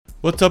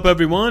What's up,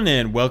 everyone,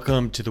 and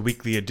welcome to the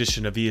weekly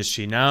edition of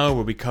ESG Now,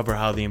 where we cover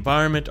how the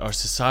environment, our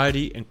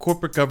society, and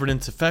corporate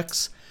governance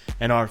affects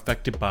and are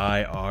affected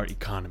by our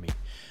economy.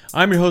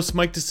 I'm your host,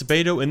 Mike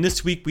DeSabato, and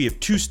this week we have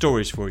two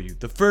stories for you.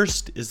 The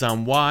first is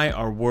on why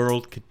our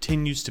world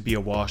continues to be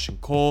awash in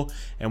coal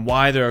and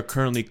why there are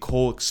currently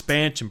coal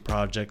expansion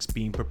projects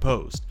being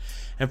proposed.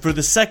 And for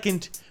the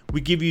second, we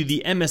give you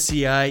the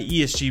MSCI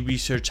ESG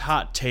Research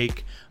hot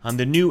take on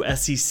the new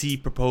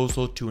SEC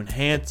proposal to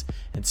enhance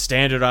and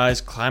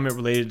standardize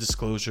climate-related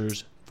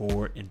disclosures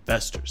for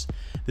investors.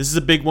 This is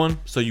a big one,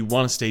 so you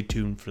want to stay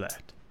tuned for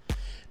that.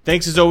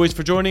 Thanks as always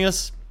for joining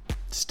us.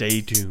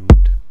 Stay tuned.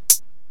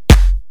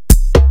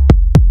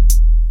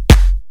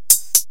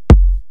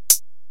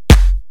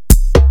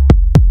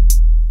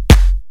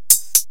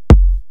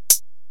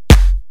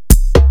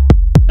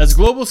 As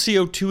global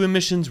CO2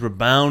 emissions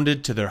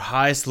rebounded to their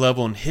highest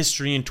level in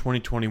history in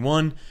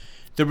 2021,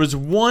 there was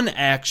one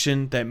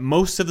action that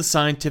most of the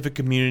scientific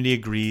community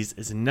agrees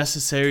is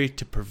necessary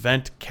to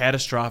prevent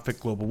catastrophic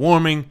global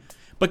warming,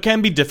 but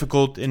can be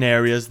difficult in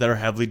areas that are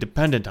heavily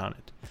dependent on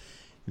it: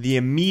 the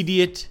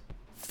immediate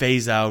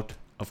phase out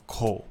of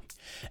coal.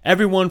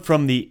 Everyone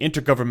from the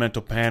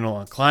Intergovernmental Panel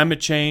on Climate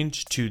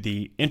Change to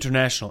the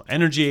International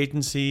Energy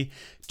Agency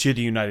to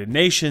the United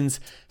Nations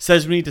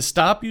says we need to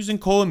stop using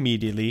coal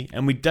immediately,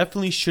 and we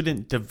definitely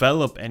shouldn't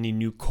develop any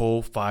new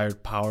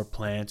coal-fired power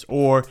plants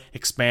or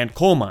expand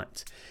coal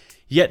mines.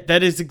 Yet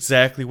that is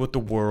exactly what the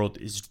world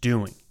is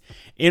doing.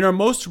 In our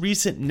most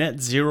recent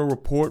net zero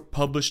report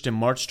published in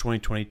March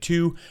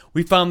 2022,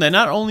 we found that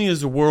not only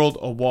is the world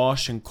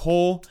awash in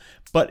coal,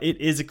 but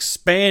it is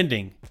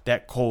expanding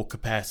that coal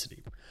capacity.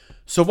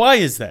 So why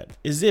is that?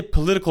 Is it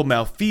political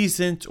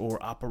malfeasance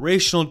or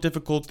operational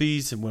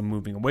difficulties when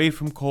moving away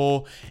from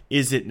coal?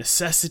 Is it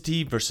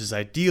necessity versus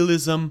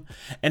idealism?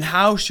 And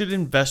how should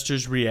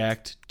investors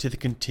react to the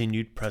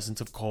continued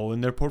presence of coal in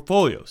their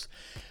portfolios?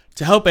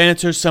 To help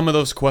answer some of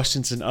those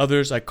questions and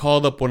others, I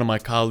called up one of my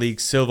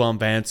colleagues, Sylvain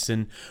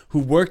Vanston, who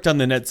worked on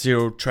the Net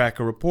Zero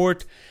Tracker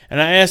report,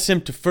 and I asked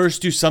him to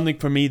first do something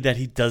for me that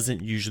he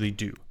doesn't usually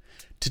do: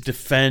 to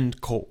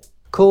defend coal.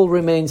 Coal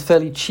remains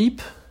fairly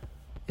cheap.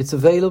 It's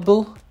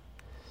available,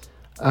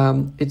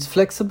 it's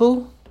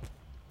flexible,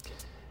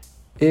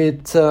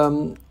 it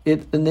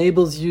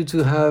enables you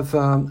to have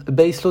a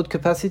baseload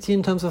capacity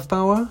in terms of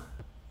power,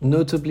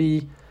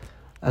 notably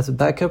as a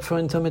backup for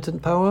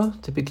intermittent power,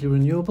 typically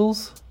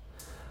renewables.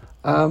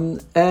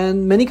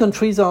 And many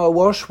countries are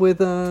awash with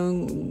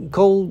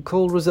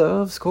coal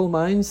reserves, coal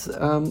mines,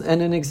 and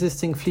an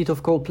existing fleet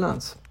of coal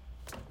plants.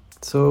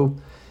 So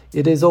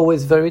it is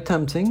always very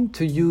tempting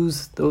to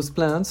use those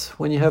plants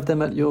when you have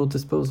them at your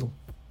disposal,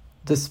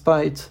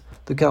 despite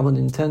the carbon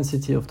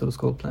intensity of those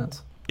coal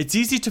plants. It's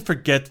easy to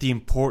forget the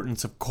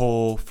importance of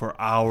coal for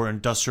our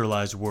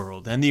industrialized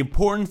world, and the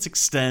importance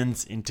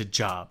extends into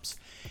jobs.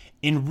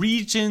 In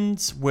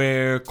regions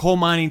where coal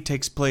mining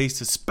takes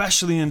place,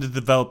 especially in the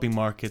developing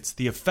markets,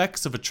 the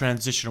effects of a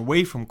transition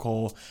away from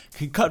coal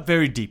can cut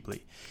very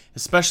deeply,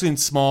 especially in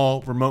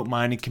small, remote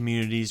mining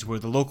communities where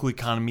the local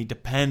economy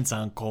depends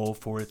on coal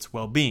for its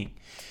well-being.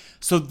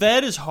 So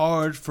that is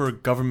hard for a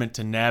government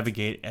to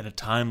navigate at a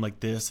time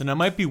like this, and that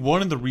might be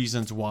one of the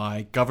reasons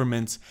why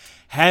governments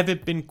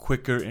haven't been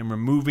quicker in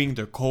removing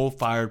their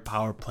coal-fired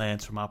power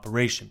plants from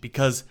operation,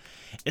 because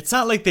it's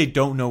not like they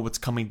don't know what's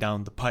coming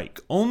down the pike.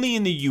 Only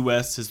in the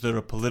US is there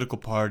a political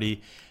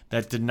party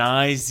that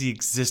denies the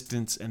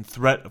existence and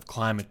threat of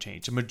climate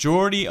change. A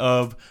majority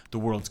of the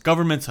world's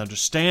governments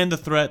understand the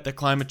threat that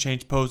climate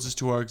change poses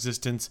to our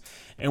existence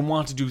and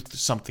want to do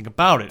something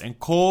about it. And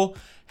coal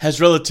has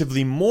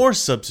relatively more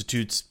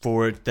substitutes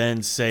for it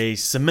than, say,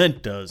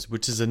 cement does,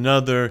 which is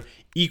another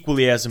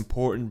equally as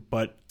important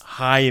but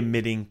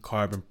high-emitting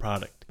carbon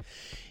product.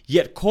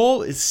 Yet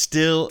coal is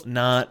still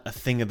not a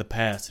thing of the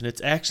past, and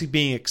it's actually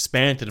being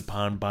expanded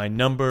upon by a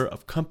number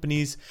of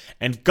companies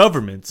and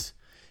governments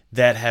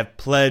that have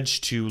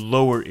pledged to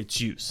lower its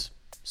use,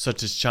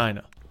 such as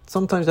China.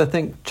 Sometimes I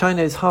think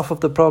China is half of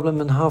the problem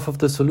and half of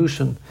the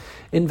solution.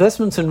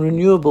 Investments in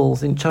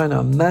renewables in China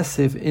are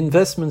massive.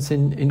 Investments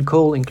in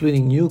coal,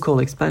 including new coal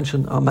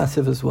expansion, are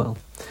massive as well.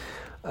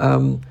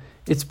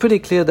 It's pretty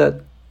clear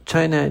that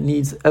China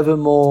needs ever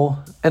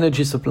more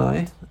energy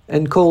supply,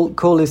 and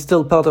coal is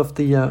still part of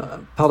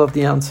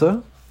the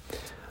answer.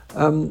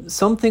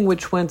 Something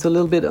which went a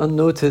little bit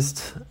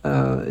unnoticed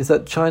is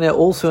that China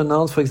also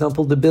announced, for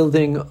example, the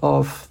building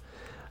of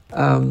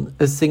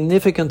a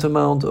significant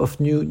amount of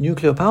new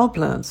nuclear power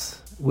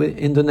plants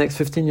in the next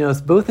 15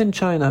 years, both in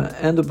China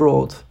and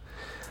abroad.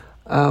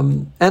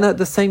 And at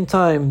the same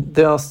time,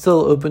 they are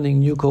still opening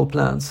new coal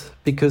plants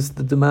because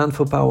the demand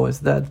for power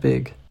is that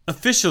big.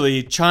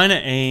 Officially, China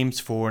aims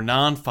for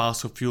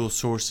non-fossil fuel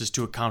sources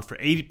to account for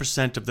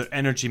 80% of their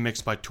energy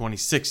mix by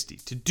 2060.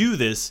 To do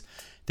this,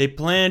 they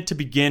plan to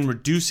begin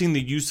reducing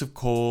the use of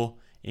coal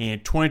in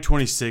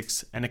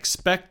 2026 and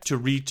expect to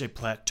reach a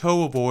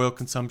plateau of oil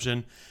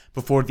consumption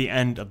before the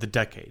end of the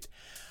decade.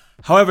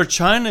 However,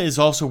 China is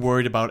also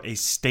worried about a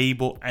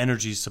stable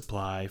energy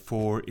supply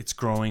for its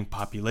growing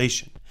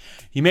population.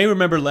 You may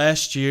remember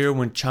last year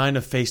when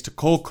China faced a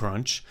coal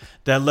crunch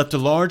that left a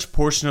large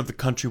portion of the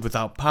country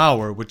without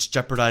power, which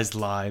jeopardized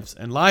lives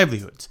and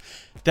livelihoods.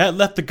 That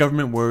left the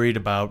government worried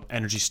about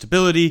energy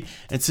stability,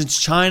 and since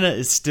China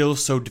is still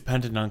so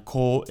dependent on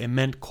coal, it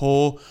meant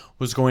coal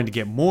was going to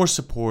get more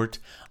support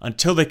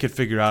until they could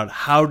figure out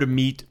how to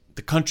meet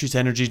the country's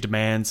energy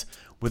demands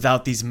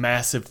without these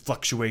massive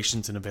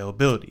fluctuations in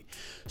availability.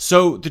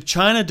 So the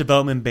China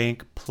Development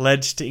Bank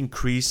pledged to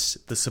increase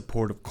the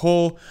support of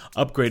coal,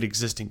 upgrade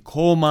existing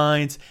coal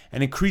mines,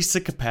 and increase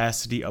the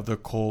capacity of their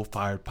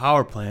coal-fired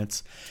power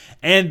plants.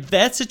 And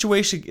that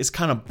situation is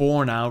kind of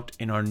borne out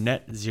in our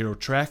Net Zero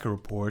Tracker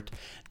report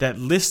that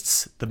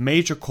lists the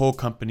major coal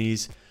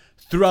companies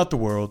throughout the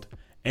world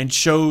and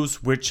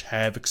shows which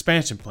have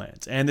expansion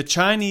plans. And the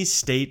Chinese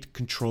state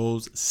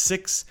controls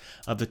 6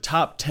 of the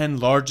top 10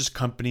 largest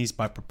companies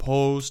by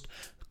proposed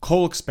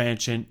coal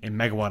expansion in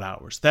megawatt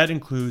hours. That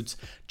includes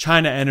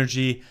China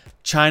Energy,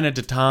 China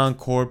Datang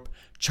Corp,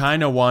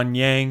 China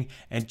Huanyang,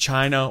 and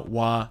China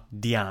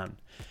Huadian.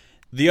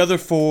 The other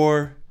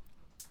 4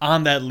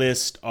 on that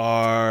list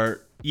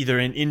are either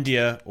in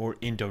India or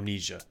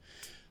Indonesia.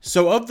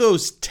 So of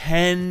those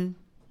 10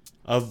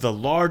 of the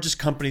largest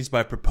companies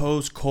by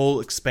proposed coal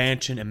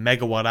expansion and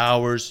megawatt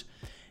hours,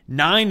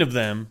 9 of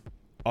them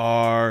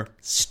are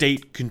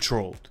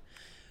state-controlled.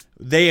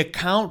 They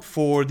account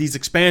for, these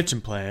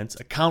expansion plans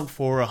account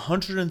for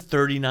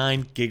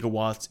 139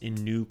 gigawatts in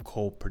new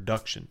coal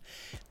production.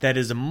 That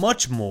is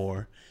much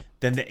more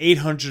than the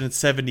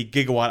 870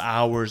 gigawatt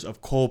hours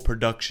of coal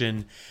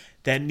production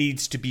that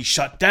needs to be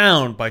shut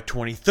down by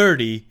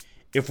 2030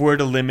 if we're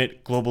to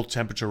limit global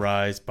temperature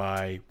rise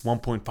by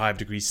 1.5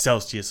 degrees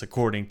Celsius,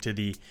 according to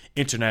the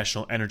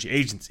International Energy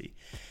Agency.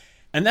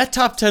 And that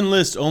top 10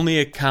 list only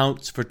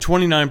accounts for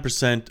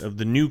 29% of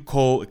the new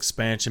coal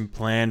expansion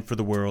plan for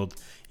the world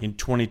in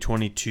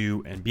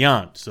 2022 and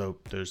beyond. So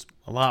there's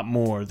a lot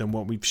more than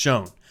what we've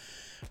shown.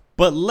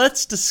 But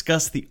let's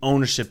discuss the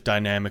ownership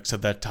dynamics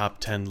of that top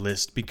 10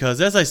 list, because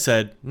as I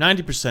said,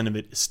 90% of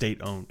it is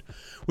state-owned,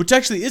 which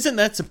actually isn't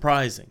that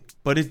surprising,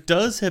 but it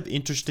does have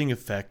interesting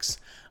effects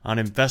on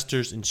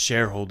investors and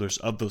shareholders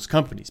of those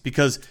companies,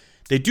 because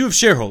they do have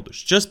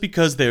shareholders. Just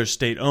because they are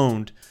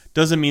state-owned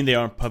doesn't mean they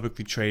aren't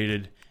publicly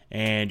traded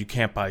and you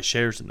can't buy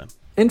shares in them.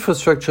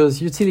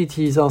 Infrastructures,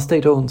 utilities are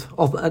state-owned,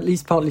 or at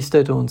least partly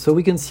state-owned. So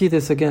we can see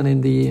this again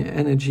in the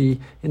energy,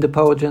 in the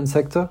power gen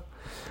sector.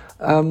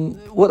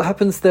 What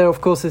happens there,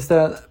 of course, is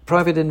that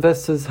private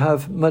investors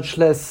have much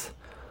less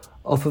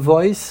of a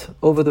voice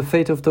over the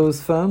fate of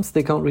those firms.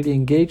 They can't really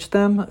engage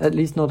them, at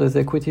least not as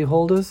equity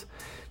holders.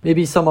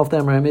 Maybe some of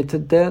them are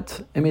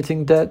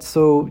emitting debt.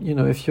 So,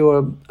 if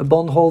you're a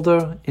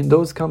bondholder in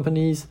those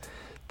companies,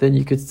 then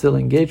you could still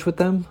engage with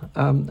them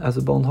as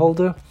a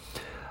bondholder.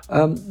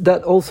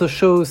 That also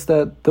shows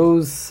that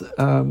those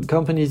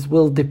companies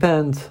will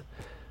depend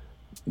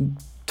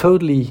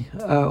totally,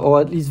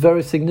 or at least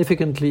very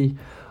significantly,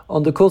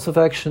 on the course of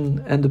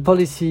action and the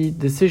policy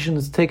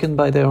decisions taken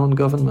by their own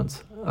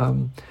governments.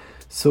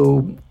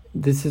 So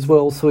this is where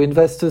also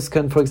investors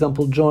can, for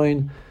example,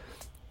 join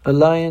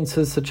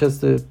alliances such as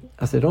the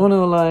Asset Owner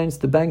Alliance,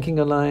 the Banking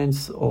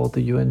Alliance, or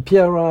the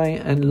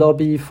UNPRI, and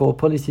lobby for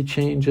policy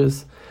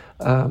changes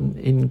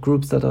in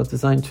groups that are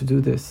designed to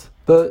do this.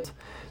 But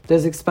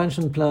there's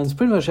expansion plans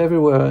pretty much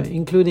everywhere,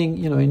 including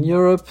in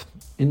Europe,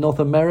 in North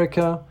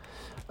America.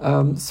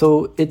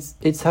 So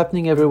it's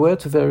happening everywhere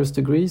to various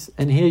degrees.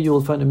 And here you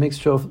will find a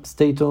mixture of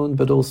state-owned,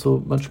 but also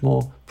much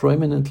more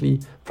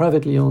proeminently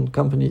privately owned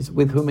companies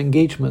with whom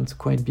engagement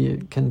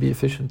can be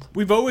efficient.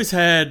 We've always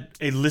had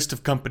a list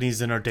of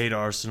companies in our data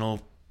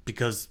arsenal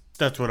because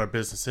that's what our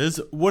business is.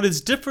 What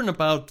is different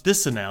about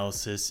this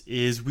analysis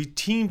is we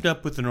teamed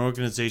up with an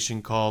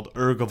organization called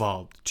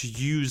Urgewald to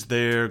use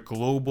their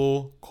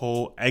global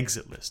coal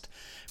exit list.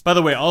 By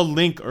the way, I'll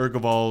link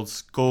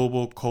Urgewald's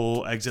global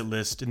coal exit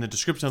list in the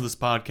description of this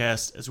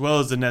podcast, as well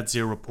as the Net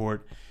Zero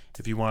report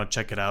if you want to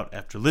check it out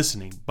after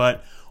listening.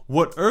 But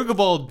what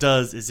Urgewald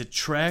does is it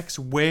tracks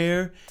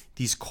where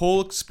these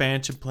coal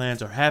expansion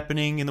plans are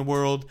happening in the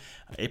world.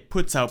 It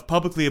puts out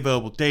publicly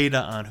available data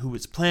on who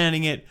is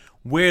planning it,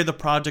 where the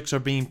projects are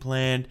being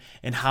planned,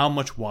 and how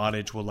much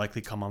wattage will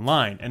likely come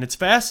online. And it's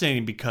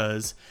fascinating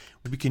because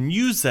we can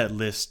use that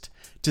list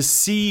to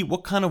see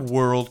what kind of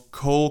world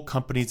coal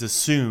companies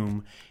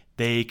assume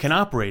they can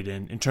operate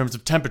in terms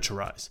of temperature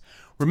rise.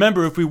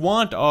 Remember, if we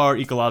want our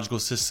ecological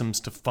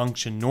systems to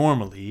function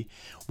normally,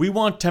 we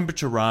want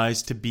temperature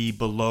rise to be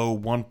below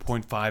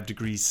 1.5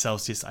 degrees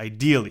Celsius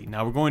ideally.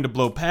 Now, we're going to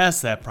blow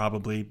past that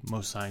probably,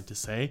 most scientists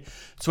say.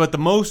 So at the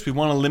most, we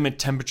want to limit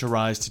temperature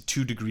rise to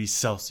 2 degrees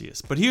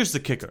Celsius. But here's the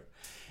kicker.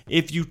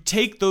 If you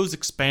take those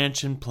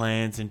expansion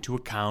plans into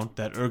account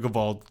that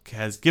Urgewald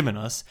has given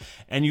us,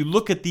 and you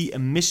look at the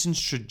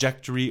emissions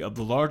trajectory of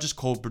the largest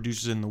coal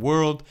producers in the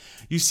world,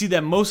 you see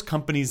that most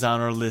companies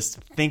on our list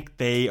think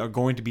they are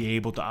going to be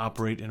able to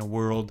operate in a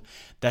world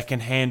that can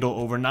handle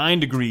over 9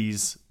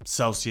 degrees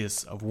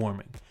Celsius of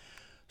warming.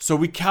 So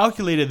we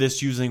calculated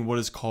this using what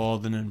is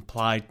called an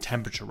implied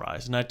temperature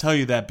rise. And I tell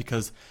you that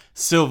because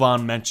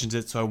Sylvan mentions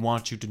it, so I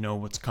want you to know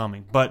what's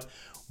coming. But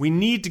we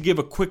need to give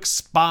a quick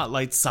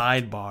spotlight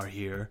sidebar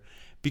here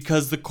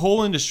because the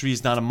coal industry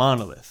is not a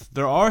monolith.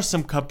 There are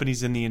some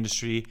companies in the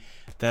industry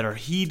that are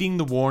heeding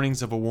the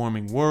warnings of a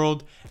warming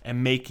world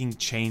and making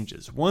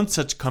changes. One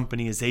such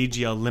company is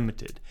AGL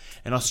Limited,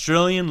 an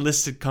Australian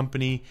listed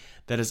company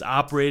that is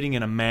operating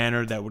in a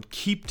manner that would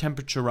keep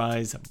temperature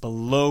rise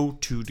below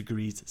 2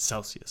 degrees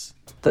Celsius.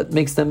 That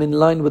makes them in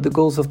line with the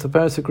goals of the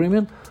Paris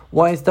Agreement.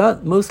 Why is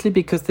that? Mostly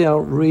because they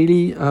are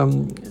really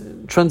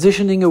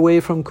transitioning away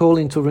from coal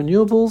into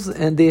renewables,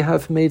 and they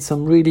have made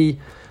some really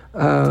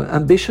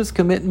ambitious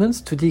commitments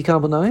to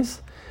decarbonize.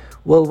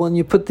 Well, when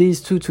you put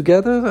these two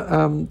together,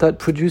 that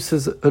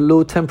produces a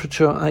low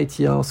temperature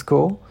ITR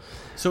score.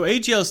 So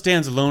AGL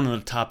stands alone on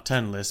the top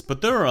 10 list,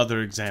 but there are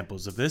other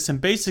examples of this. And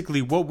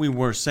basically what we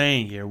were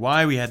saying here,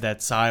 why we had that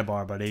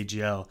sidebar about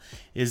AGL,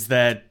 is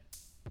that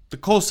the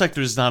coal sector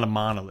is not a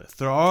monolith.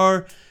 There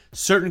are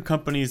certain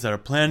companies that are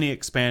planning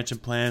expansion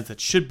plans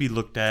that should be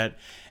looked at,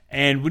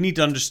 and we need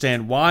to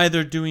understand why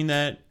they're doing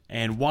that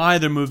and why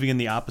they're moving in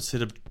the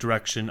opposite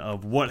direction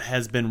of what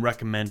has been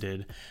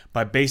recommended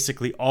by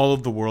basically all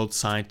of the world's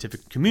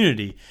scientific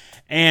community.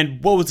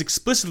 And what was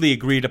explicitly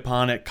agreed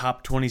upon at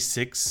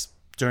COP26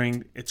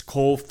 during its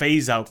coal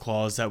phase-out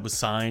clause that was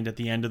signed at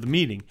the end of the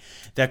meeting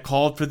that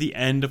called for the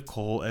end of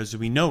coal as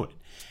we know it.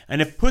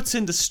 And it puts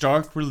into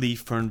stark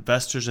relief for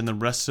investors and the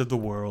rest of the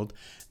world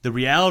the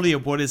reality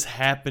of what is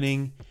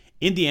happening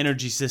in the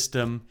energy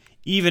system,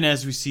 even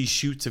as we see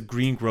shoots of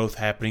green growth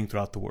happening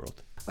throughout the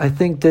world. I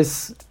think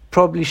this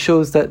probably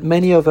shows that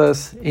many of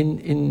us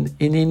in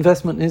the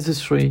investment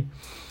industry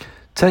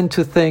tend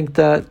to think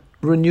that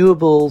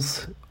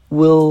renewables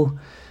will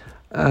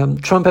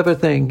trump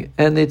everything,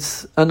 and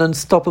it's an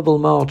unstoppable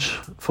march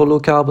for low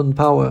carbon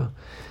power.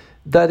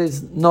 That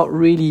is not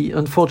really,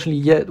 unfortunately,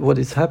 yet what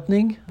is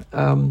happening.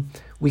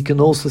 We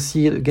can also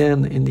see it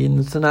again in the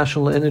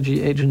International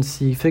Energy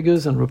Agency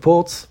figures and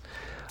reports,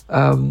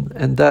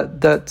 and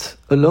that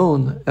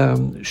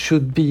alone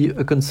should be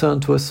a concern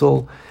to us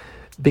all.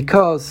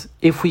 Because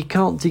if we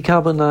can't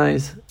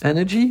decarbonize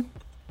energy,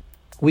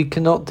 we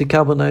cannot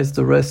decarbonize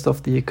the rest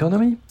of the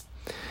economy.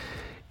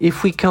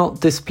 If we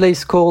can't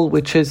displace coal,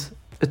 which is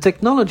a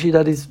technology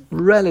that is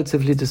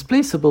relatively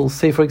displaceable,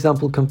 say, for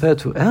example, compared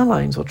to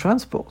airlines or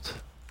transport,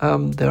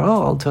 there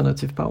are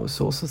alternative power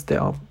sources. They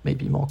are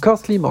maybe more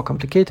costly, more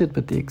complicated,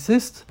 but they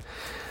exist.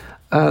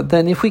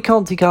 Then if we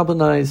can't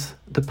decarbonize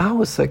the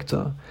power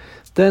sector,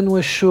 then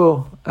we're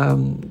sure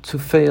to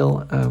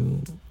fail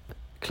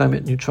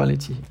climate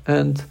neutrality.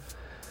 And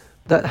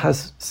that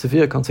has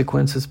severe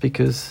consequences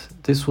because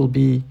this will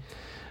be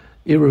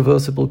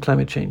irreversible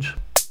climate change.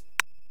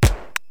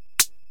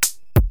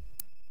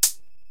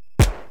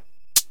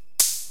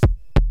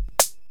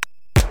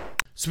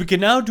 So we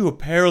can now do a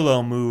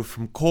parallel move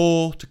from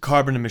coal to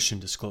carbon emission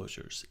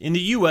disclosures. In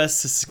the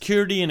US, the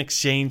Security and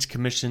Exchange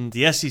Commission,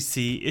 the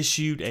SEC,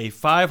 issued a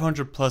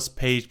 500-plus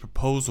page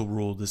proposal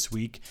rule this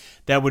week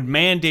that would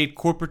mandate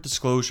corporate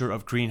disclosure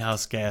of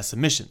greenhouse gas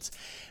emissions.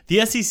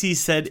 The SEC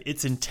said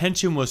its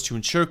intention was to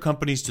ensure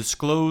companies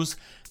disclose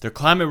their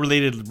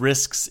climate-related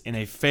risks in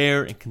a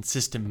fair and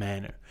consistent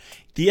manner.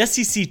 The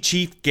SEC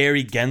chief,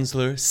 Gary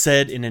Gensler,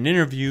 said in an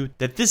interview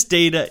that this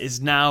data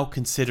is now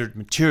considered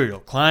material.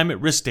 Climate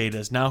risk data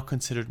is now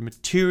considered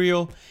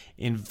material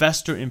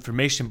investor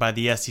information by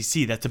the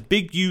SEC. That's a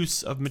big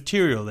use of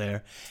material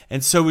there,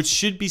 and so it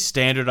should be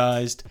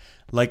standardized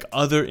like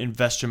other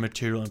investor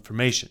material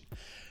information.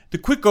 The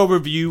quick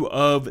overview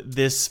of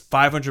this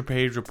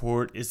 500-page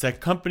report is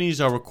that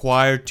companies are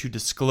required to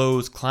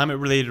disclose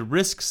climate-related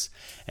risks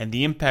and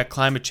the impact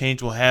climate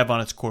change will have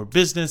on its core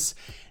business.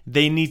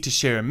 They need to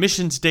share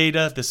emissions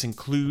data. This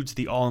includes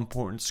the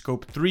all-important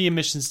Scope 3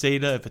 emissions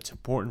data if it's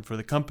important for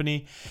the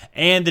company.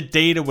 And the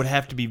data would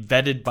have to be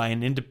vetted by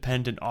an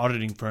independent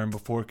auditing firm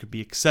before it could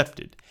be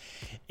accepted.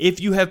 If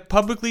you have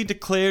publicly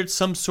declared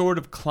some sort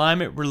of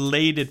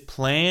climate-related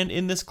plan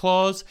in this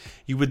clause,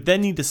 you would then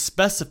need to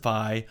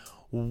specify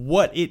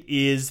what it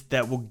is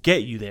that will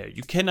get you there.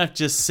 You cannot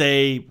just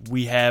say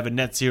we have a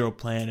net zero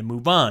plan and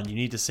move on. You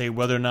need to say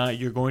whether or not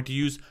you're going to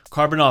use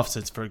carbon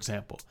offsets, for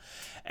example.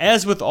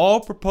 As with all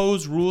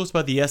proposed rules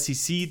by the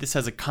SEC, this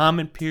has a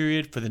comment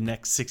period for the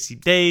next 60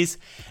 days,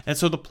 and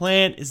so the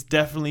plan is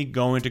definitely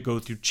going to go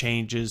through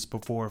changes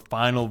before a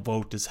final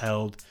vote is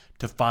held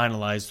to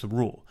finalize the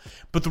rule.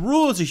 But the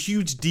rule is a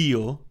huge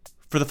deal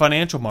for the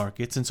financial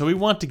markets, and so we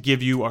want to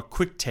give you our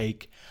quick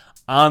take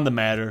on the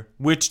matter,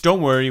 which,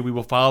 don't worry, we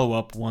will follow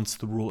up once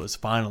the rule is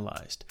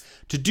finalized.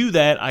 To do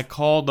that, I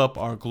called up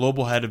our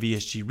global head of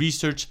ESG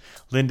research,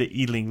 Linda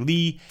Eling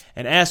Lee,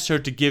 and asked her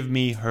to give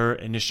me her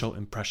initial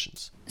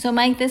impressions. So,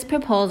 Mike, this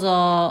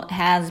proposal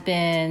has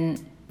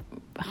been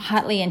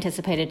hotly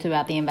anticipated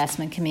throughout the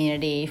investment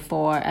community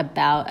for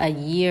about a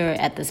year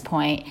at this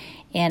point,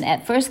 and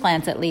at first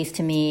glance, at least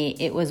to me,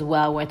 it was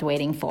well worth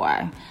waiting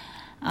for.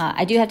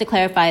 I do have to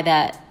clarify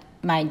that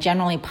my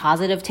generally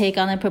positive take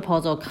on the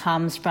proposal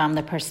comes from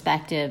the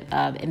perspective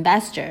of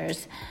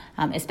investors,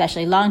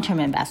 especially long-term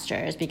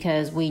investors,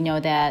 because we know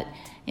that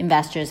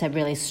investors have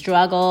really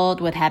struggled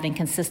with having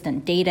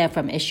consistent data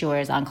from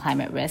issuers on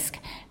climate risk,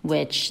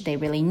 which they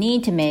really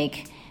need to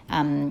make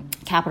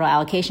capital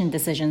allocation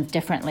decisions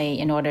differently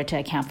in order to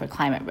account for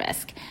climate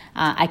risk.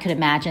 I could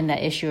imagine that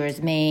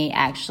issuers may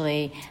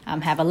actually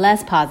have a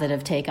less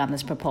positive take on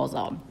this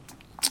proposal.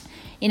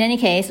 In any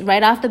case,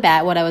 right off the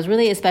bat, what I was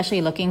really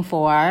especially looking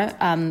for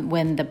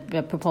when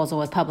the proposal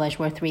was published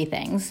were three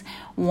things.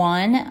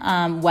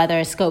 One,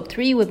 whether Scope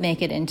 3 would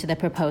make it into the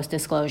proposed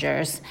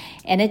disclosures.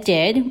 And it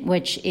did,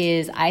 which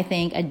is, I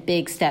think, a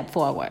big step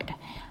forward.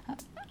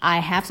 I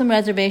have some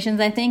reservations,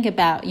 I think,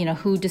 about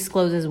who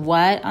discloses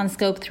what on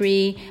Scope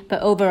 3,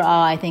 but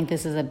overall, I think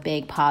this is a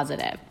big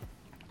positive.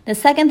 The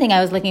second thing I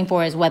was looking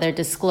for is whether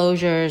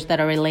disclosures that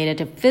are related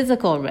to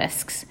physical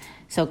risks,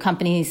 so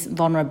companies'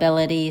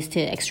 vulnerabilities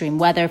to extreme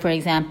weather, for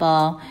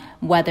example,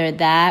 whether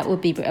that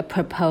would be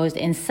proposed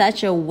in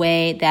such a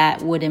way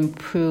that would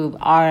improve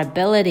our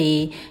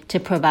ability to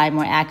provide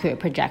more accurate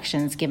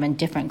projections given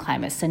different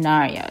climate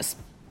scenarios.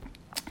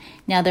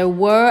 Now, there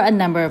were a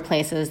number of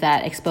places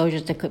that exposure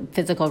to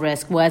physical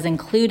risk was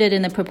included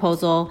in the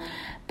proposal,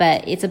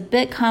 but it's a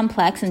bit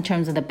complex in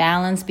terms of the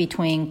balance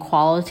between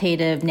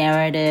qualitative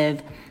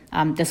narrative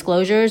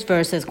disclosures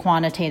versus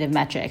quantitative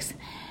metrics.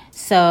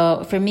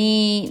 So for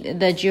me,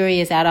 the jury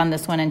is out on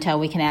this one until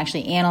we can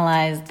actually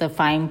analyze the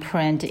fine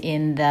print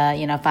in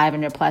the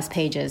 500 plus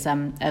pages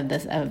of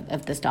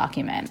this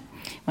document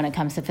when it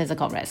comes to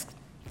physical risk.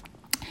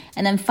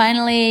 And then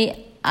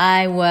finally,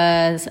 I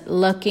was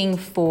looking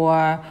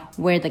for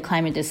where the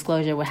climate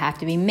disclosure would have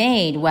to be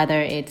made, whether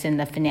it's in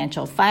the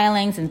financial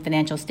filings and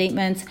financial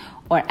statements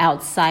or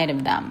outside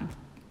of them.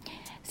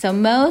 So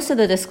most of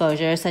the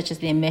disclosures, such as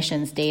the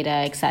emissions data,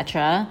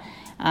 etc.,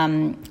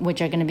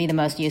 which are going to be the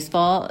most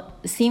useful,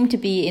 seem to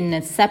be in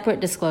a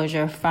separate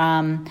disclosure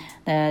from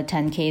the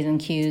 10Ks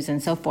and Qs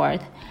and so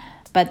forth.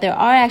 But there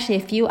are actually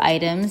a few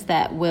items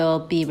that will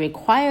be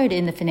required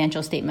in the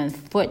financial statement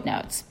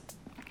footnotes.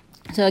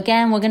 So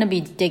again, we're going to be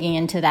digging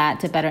into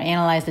that to better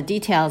analyze the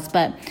details,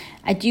 but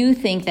I do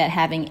think that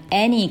having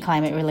any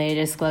climate-related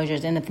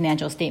disclosures in the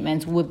financial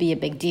statements would be a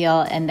big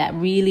deal, and that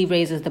really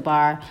raises the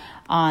bar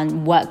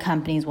on what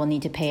companies will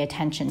need to pay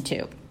attention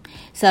to.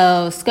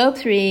 So Scope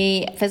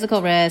 3,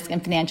 physical risk,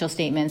 and financial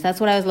statements, that's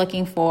what I was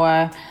looking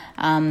for.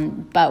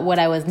 But what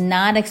I was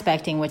not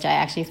expecting, which I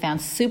actually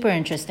found super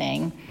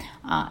interesting,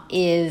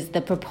 is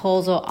the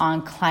proposal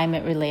on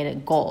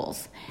climate-related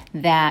goals.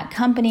 That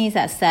companies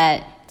that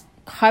set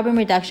carbon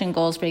reduction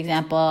goals, for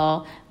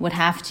example, would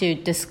have to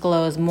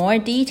disclose more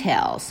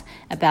details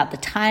about the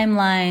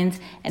timelines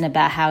and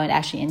about how it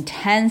actually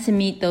intends to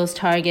meet those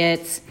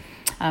targets,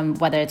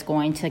 whether it's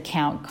going to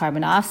count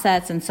carbon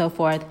offsets and so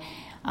forth,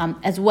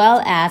 as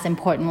well as,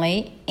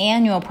 importantly,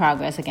 annual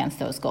progress against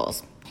those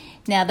goals.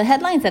 Now, the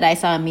headlines that I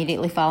saw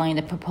immediately following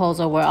the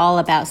proposal were all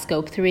about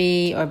Scope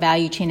 3 or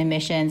value chain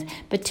emissions,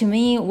 but to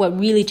me, what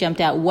really jumped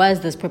out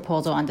was this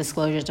proposal on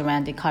disclosures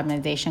around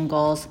decarbonization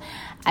goals.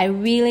 I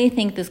really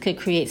think this could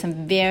create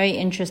some very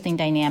interesting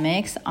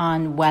dynamics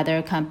on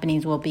whether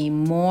companies will be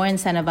more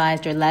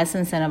incentivized or less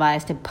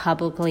incentivized to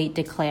publicly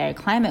declare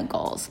climate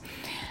goals.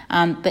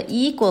 But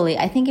equally,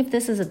 I think if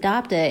this is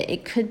adopted,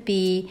 it could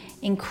be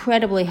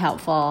incredibly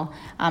helpful,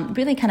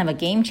 really kind of a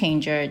game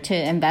changer to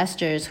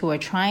investors who are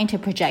trying to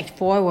project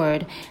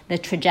forward the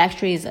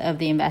trajectories of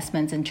the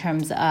investments in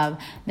terms of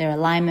their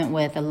alignment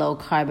with a low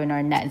carbon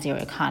or net zero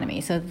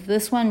economy. So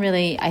this one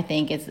really, I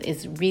think,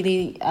 is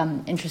really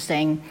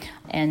interesting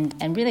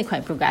and really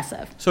quite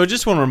progressive. So I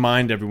just want to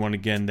remind everyone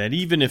again that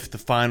even if the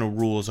final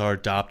rules are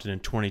adopted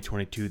in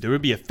 2022, there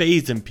would be a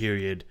phase-in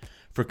period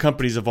for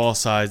companies of all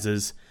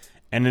sizes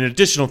and an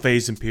additional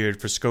phase-in period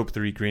for Scope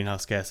 3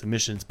 greenhouse gas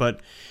emissions. But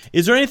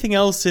is there anything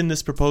else in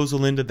this proposal,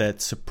 Linda,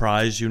 that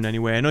surprised you in any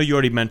way? I know you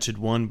already mentioned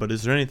one, but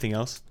is there anything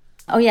else?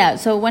 Oh, yeah.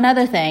 So one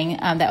other thing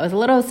that I was a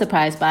little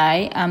surprised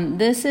by,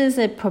 this is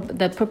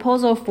the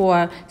proposal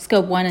for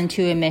Scope 1 and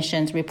 2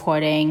 emissions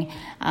reporting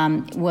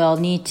will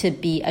need to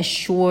be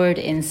assured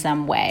in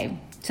some way.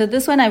 So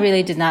this one I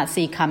really did not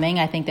see coming.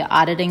 I think the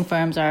auditing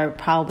firms are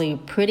probably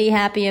pretty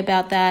happy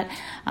about that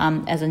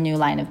as a new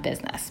line of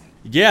business.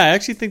 Yeah, I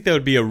actually think that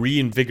would be a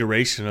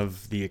reinvigoration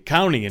of the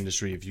accounting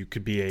industry if you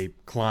could be a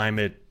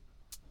climate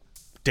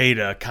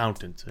data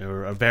accountant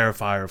or a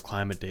verifier of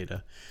climate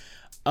data.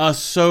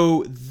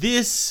 So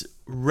this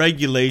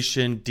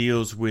regulation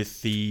deals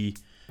with the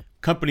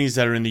companies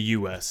that are in the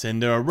U.S.,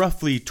 and there are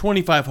roughly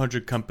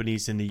 2,500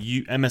 companies in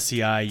the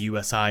MSCI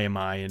US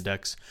IMI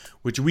index,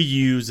 which we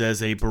use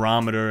as a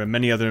barometer, and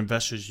many other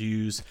investors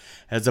use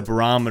as a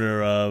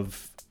barometer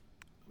of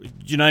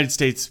United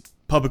States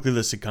publicly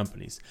listed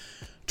companies.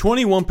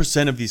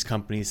 21% of these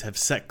companies have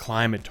set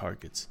climate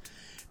targets.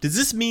 Does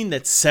this mean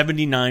that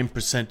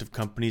 79% of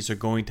companies are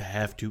going to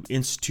have to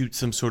institute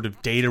some sort of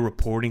data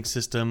reporting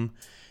system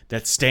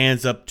that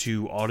stands up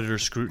to auditor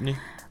scrutiny?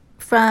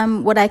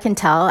 From what I can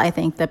tell, I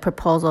think the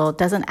proposal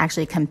doesn't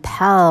actually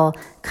compel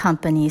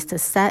companies to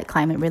set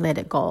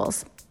climate-related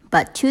goals.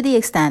 But to the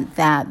extent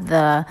that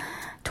the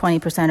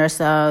 20% or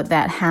so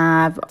that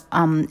have,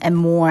 and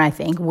more, I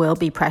think, will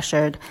be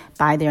pressured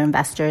by their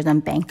investors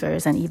and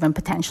bankers and even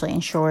potentially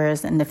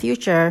insurers in the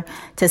future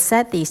to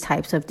set these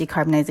types of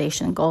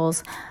decarbonization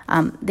goals.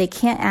 They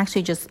can't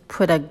actually just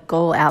put a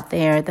goal out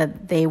there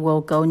that they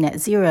will go net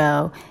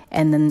zero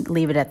and then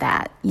leave it at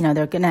that.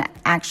 They're going to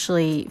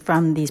actually,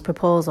 from these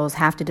proposals,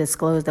 have to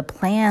disclose the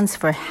plans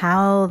for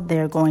how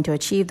they're going to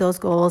achieve those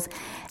goals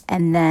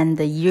and then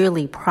the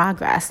yearly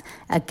progress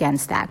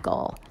against that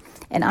goal.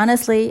 And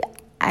honestly,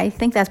 I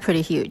think that's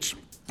pretty huge.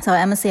 So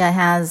MSCI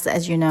has,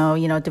 as you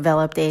know,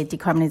 developed a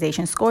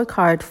decarbonization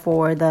scorecard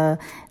for the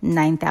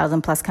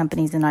 9,000 plus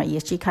companies in our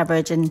ESG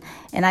coverage. And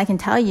I can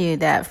tell you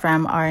that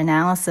from our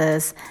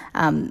analysis,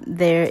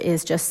 there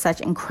is just such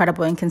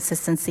incredible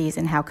inconsistencies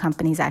in how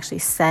companies actually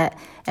set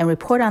and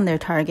report on their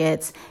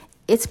targets.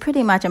 It's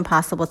pretty much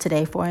impossible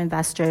today for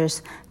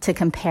investors to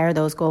compare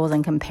those goals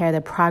and compare the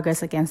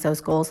progress against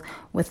those goals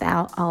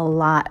without a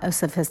lot of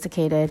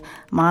sophisticated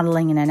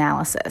modeling and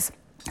analysis.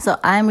 So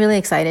I'm really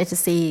excited to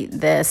see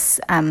this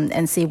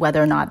and see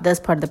whether or not this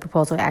part of the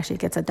proposal actually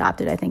gets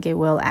adopted. I think it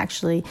will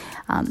actually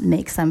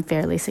make some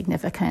fairly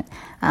significant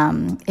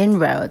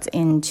inroads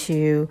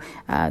into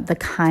the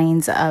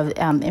kinds of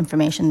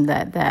information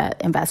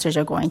that investors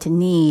are going to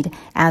need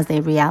as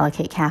they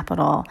reallocate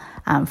capital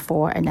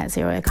for a net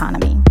zero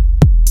economy.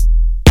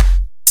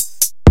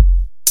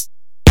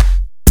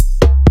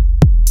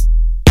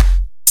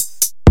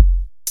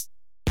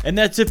 And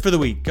that's it for the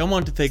week. I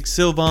want to thank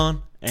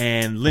Sylvan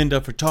and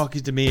Linda for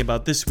talking to me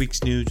about this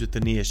week's news with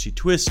an ESG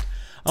twist.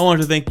 I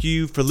want to thank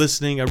you for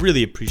listening. I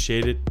really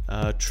appreciate it.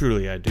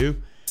 Truly, I do.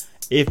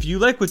 If you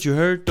like what you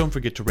heard, don't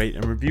forget to rate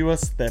and review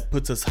us. That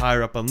puts us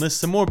higher up on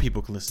lists so more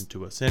people can listen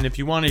to us. And if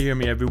you want to hear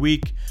me every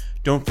week,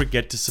 don't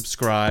forget to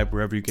subscribe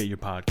wherever you get your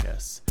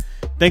podcasts.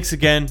 Thanks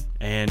again,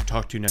 and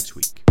talk to you next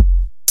week.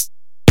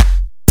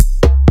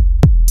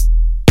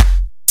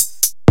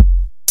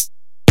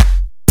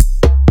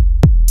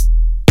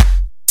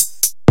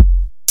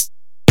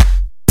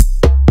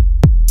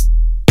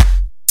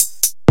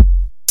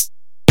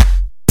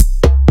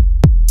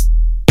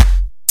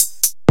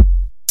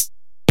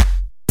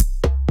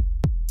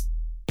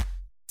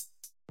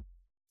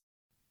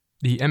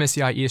 The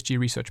MSCI ESG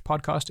Research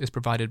podcast is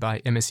provided by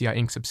MSCI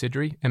Inc.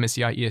 subsidiary,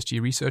 MSCI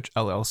ESG Research,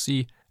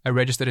 LLC, a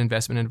registered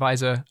investment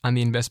advisor, and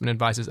the Investment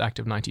Advisors Act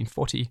of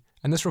 1940,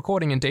 and this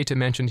recording and data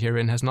mentioned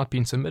herein has not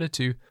been submitted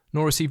to,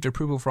 nor received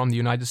approval from the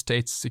United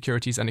States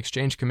Securities and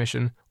Exchange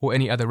Commission or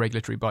any other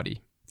regulatory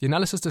body. The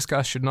analysis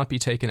discussed should not be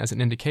taken as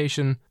an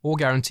indication or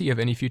guarantee of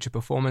any future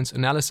performance,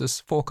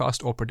 analysis,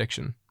 forecast, or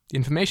prediction. The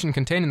information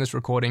contained in this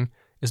recording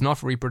is not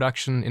for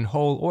reproduction in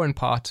whole or in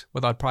part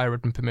without prior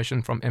written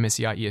permission from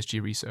MSCI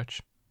ESG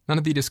Research. None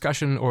of the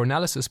discussion or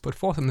analysis put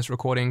forth in this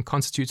recording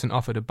constitutes an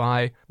offer to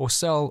buy or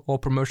sell or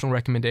promotional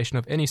recommendation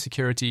of any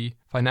security,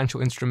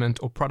 financial instrument,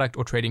 or product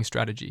or trading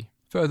strategy.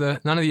 Further,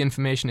 none of the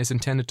information is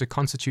intended to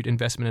constitute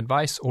investment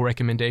advice or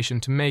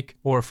recommendation to make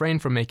or refrain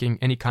from making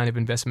any kind of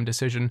investment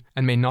decision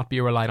and may not be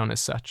relied on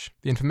as such.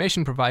 The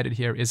information provided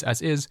here is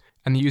as is,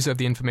 and the user of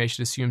the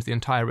information assumes the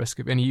entire risk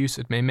of any use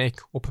it may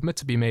make or permit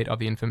to be made of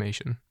the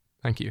information.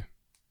 Thank you.